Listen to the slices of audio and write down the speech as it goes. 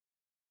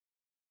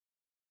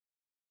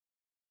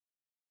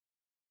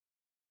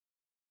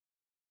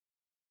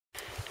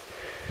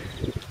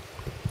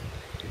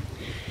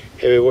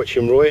Here we're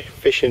watching Roy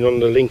fishing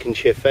on the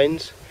Lincolnshire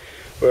Fens.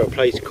 We're at a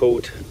place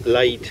called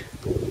Lade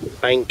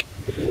Bank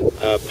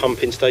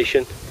pumping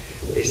station.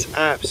 It's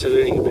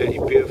absolutely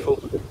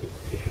beautiful.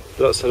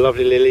 Lots of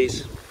lovely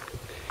lilies,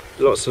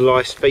 lots of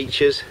nice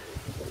features.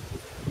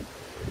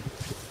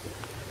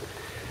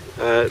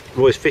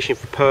 Roy's fishing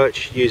for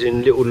perch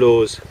using little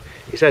lures.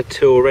 He's had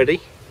 2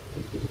 already.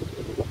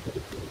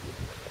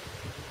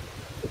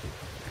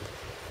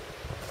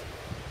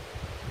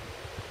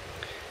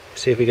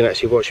 See if we can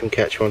actually watch him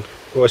catch one.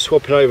 We're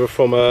swapping over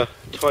from a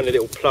tiny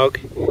little plug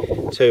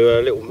to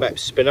a little map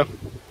spinner.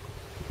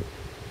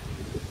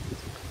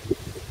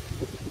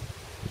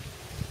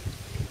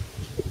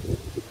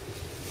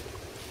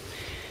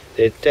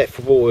 The depth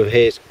of water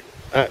here is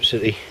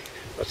absolutely,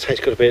 I'd say it's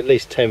got to be at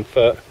least 10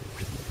 foot.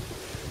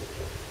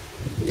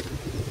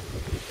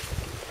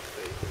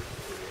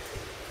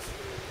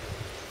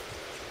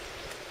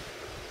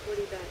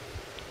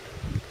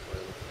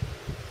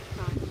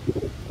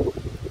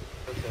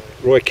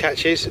 Roy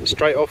catches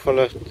straight off on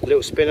a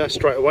little spinner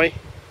straight away.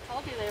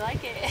 Told you they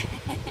like it.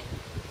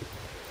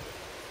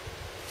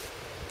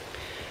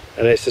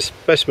 And it's the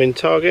specimen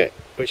target,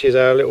 which is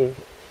our little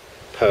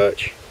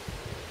perch.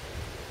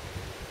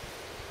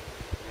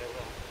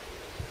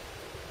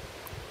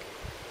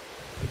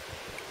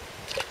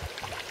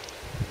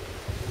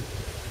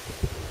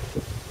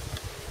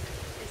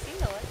 They seem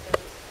to like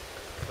those.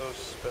 Those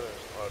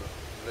spinners are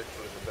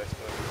literally the best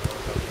thing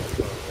I've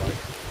ever.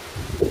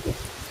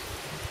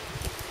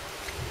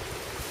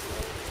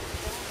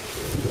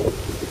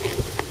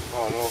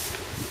 Oh no.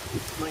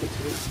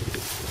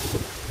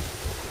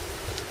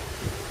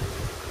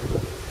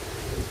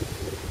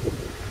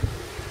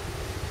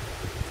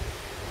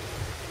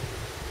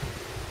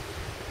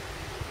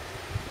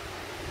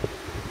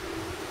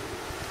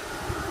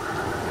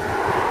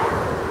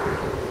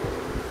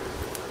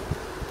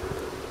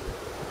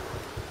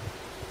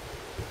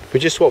 We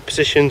just swapped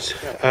positions,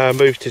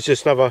 moved to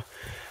just another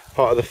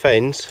part of the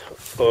fens,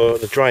 or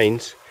the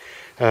drains.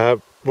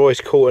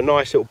 Roy's caught a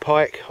nice little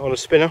pike on a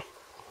spinner.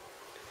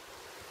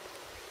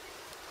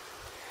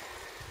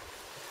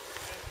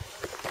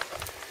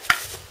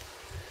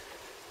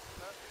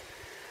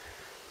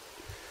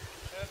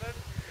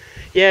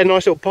 Yeah,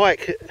 nice little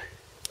pike.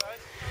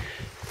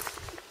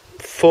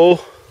 4.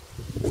 It's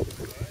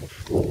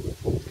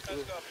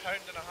got 1.5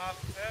 pounds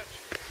of perch.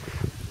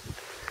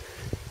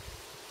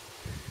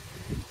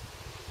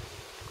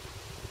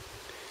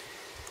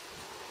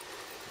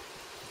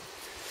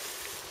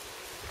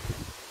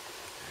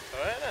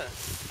 Alright then.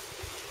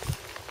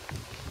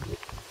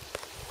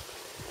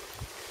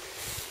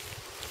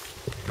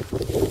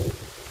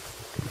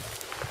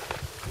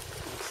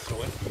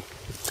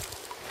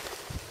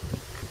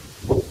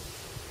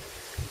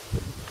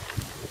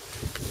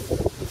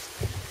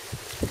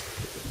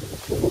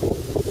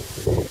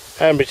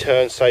 And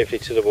return safely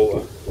to the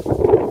water.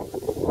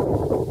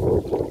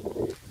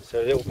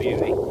 So a little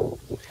beauty.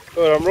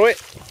 Well done, Roy.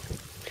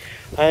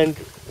 And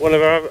one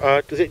of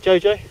our, is it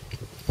Jojo?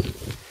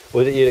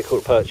 Or is it you that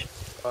caught a perch?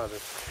 I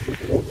did.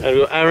 And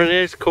we've got Aaron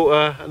here, he's caught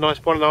a nice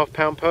 1.5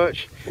 pound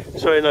perch.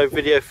 Sorry, no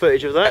video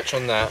footage of that.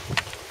 On that.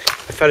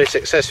 A fairly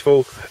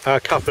successful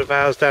couple of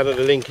hours down at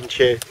the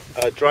Lincolnshire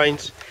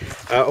Drains.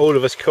 All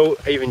of us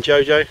caught, even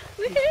Jojo.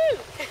 Woohoo!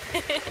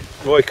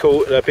 Roy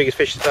caught the biggest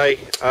fish today,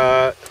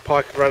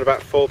 pike around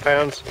about 4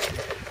 pounds.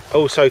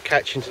 Also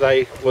catching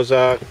today was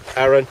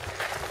Aaron,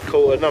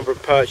 caught a number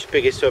of perch,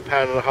 biggest to 1.5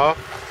 pounds.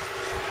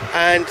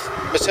 And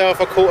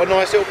myself, I caught a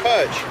nice little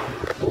perch.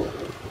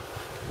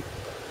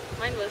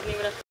 Mine wasn't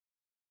even a